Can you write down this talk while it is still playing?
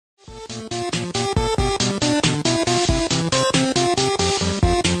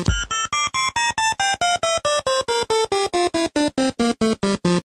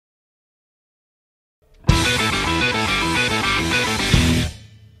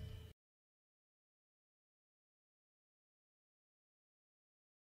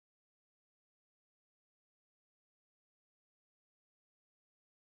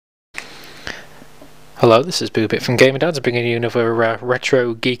Hello, this is Boobit from Gamerdads, bringing you another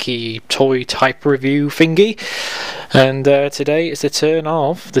retro geeky toy type review thingy. And today is the turn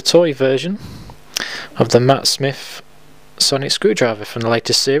of the toy version of the Matt Smith sonic screwdriver from the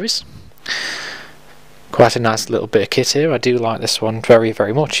latest series. Quite a nice little bit of kit here. I do like this one very,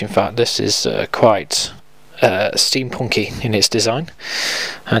 very much. In fact, this is quite steampunky in its design.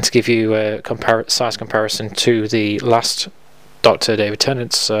 And to give you a size comparison to the last Dr. David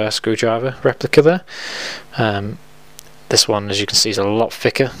Tennant's screwdriver replica there. This one, as you can see, is a lot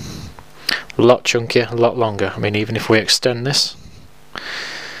thicker, a lot chunkier, a lot longer. I mean, even if we extend this,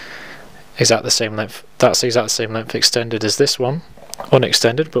 exactly the same length. That's exactly the same length extended as this one,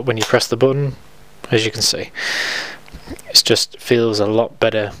 unextended. But when you press the button, as you can see, it just feels a lot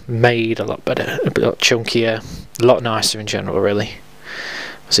better made, a lot better, a lot chunkier, a lot nicer in general, really.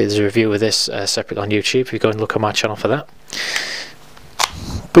 See, there's a review of this separately on YouTube if you go and look on my channel for that.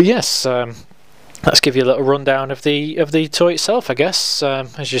 But yes, let's give you a little rundown of the toy itself, I guess.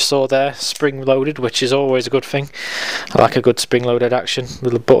 As you saw there, spring loaded, which is always a good thing. I like a good spring loaded action.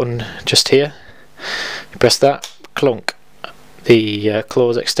 Little button just here. You press that, clunk. The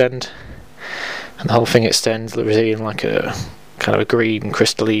claws extend, and the whole thing extends, revealing like a kind of a green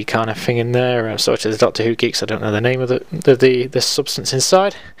crystal-y kind of thing in there. I'm sorry to the Doctor Who geeks, I don't know the name of the substance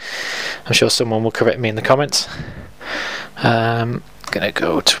inside. I'm sure someone will correct me in the comments. Gonna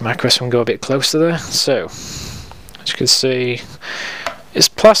go to macros and go a bit closer there. So, as you can see, it's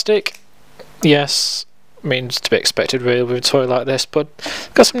plastic. Yes, I mean, it's to be expected really with a toy like this, but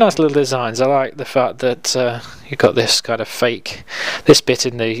got some nice little designs. I like the fact that you've got this kind of fake. This bit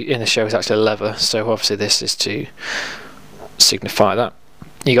in the show is actually leather, so obviously this is to signify that.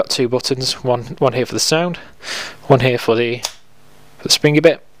 You got two buttons, one here for the sound, one here for the springy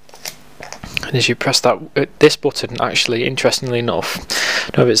bit. And as you press that, this button actually, interestingly enough, I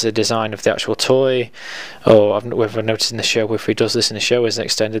don't know if it's the design of the actual toy, or whether I've noticed in the show, if he does this in the show as an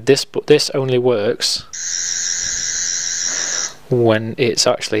extended, this only works when it's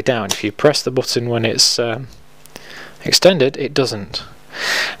actually down. If you press the button when it's extended, it doesn't.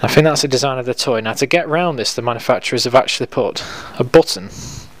 And I think that's the design of the toy. Now, to get around this, the manufacturers have actually put a button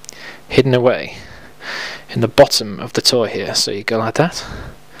hidden away in the bottom of the toy here. So you go like that.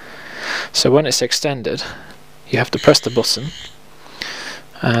 So when it's extended, you have to press the button,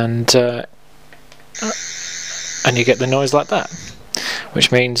 and you get the noise like that.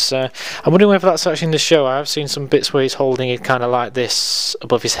 Which means, I'm wondering whether that's actually in the show. I have seen some bits where he's holding it kind of like this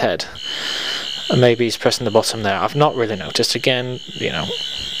above his head. And maybe he's pressing the bottom there. I've not really noticed. Again, you know,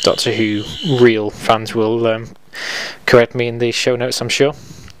 Doctor Who real fans will correct me in the show notes, I'm sure.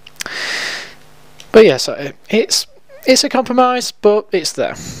 But yes, it's a compromise, but it's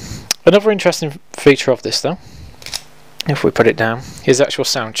there. Another interesting feature of this, though, if we put it down, is the actual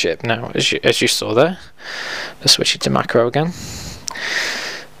sound chip. Now, as you saw there, let's switch it to macro again.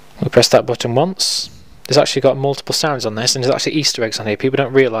 We press that button once. There's actually got multiple sounds on this, and there's actually Easter eggs on here. People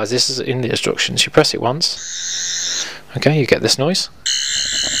don't realise this is in the instructions. You press it once, okay, you get this noise.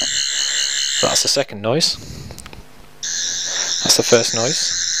 That's the second noise. That's the first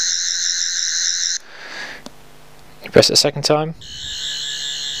noise. You press it a second time,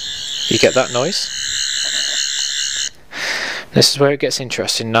 you get that noise. This is where it gets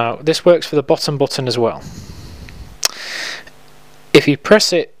interesting. Now, this works for the bottom button as well. If you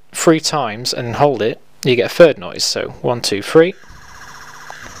press it 3 times and hold it, you get a third noise. So 1, 2, 3,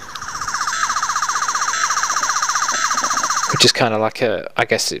 which is kind of like I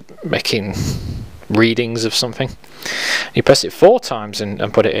guess making readings of something. You press it 4 times and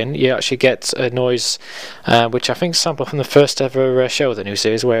put it in, you actually get a noise which I think is sampled from the first ever show of the new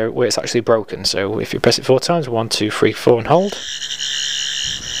series, where it's actually broken. So if you press it 4 times, 1, 2, 3, 4, and hold,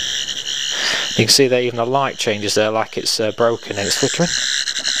 you can see there even the light changes there, like it's broken and it's flickering.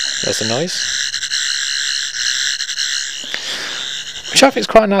 There's the noise, which I think is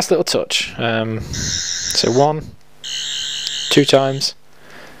quite a nice little touch. So 1, 2 times,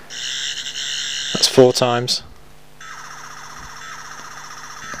 that's 4 times,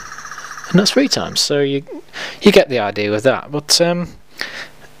 and that's 3 times. So you get the idea with that. But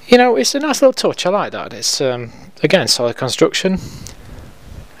you know, it's a nice little touch. I like that. It's again, solid construction.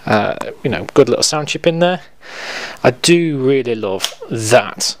 You know, good little sound chip in there. I do really love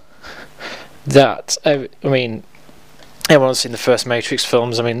that. I mean, everyone's seen the first Matrix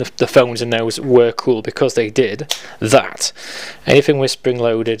films. I mean, the phones in those were cool because they did that. Anything with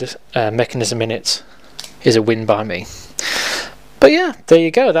spring-loaded mechanism in it is a win by me. But yeah, there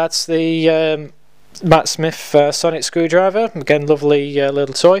you go. That's the Matt Smith sonic screwdriver, again lovely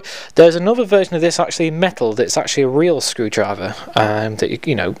little toy. There's another version of this actually in metal that's actually a real screwdriver that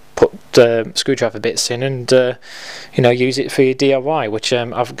you know, put screwdriver bits in and you know, use it for your DIY, which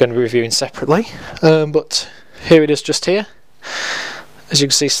I'm going to be reviewing separately. But here it is just here. As you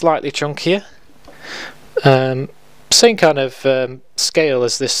can see, slightly chunkier. Same kind of scale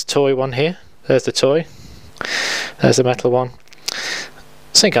as this toy one here. There's the toy. There's the metal one.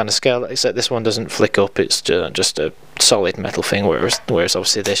 Same kind of scale, except this one doesn't flick up, it's just a solid metal thing, whereas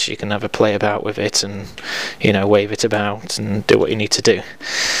obviously this, you can have a play about with it and, you know, wave it about and do what you need to do.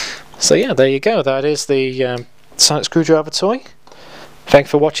 So yeah, there you go, that is the sonic screwdriver toy.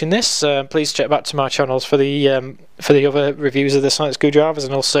 Thanks for watching this. Please check back to my channels for the other reviews of the sonic screwdrivers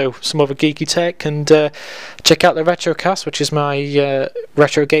and also some other geeky tech, and check out the Retrocast, which is my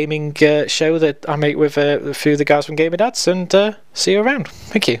retro gaming show that I make with a few of the guys from Gamerdads, and see you around.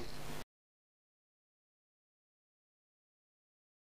 Thank you.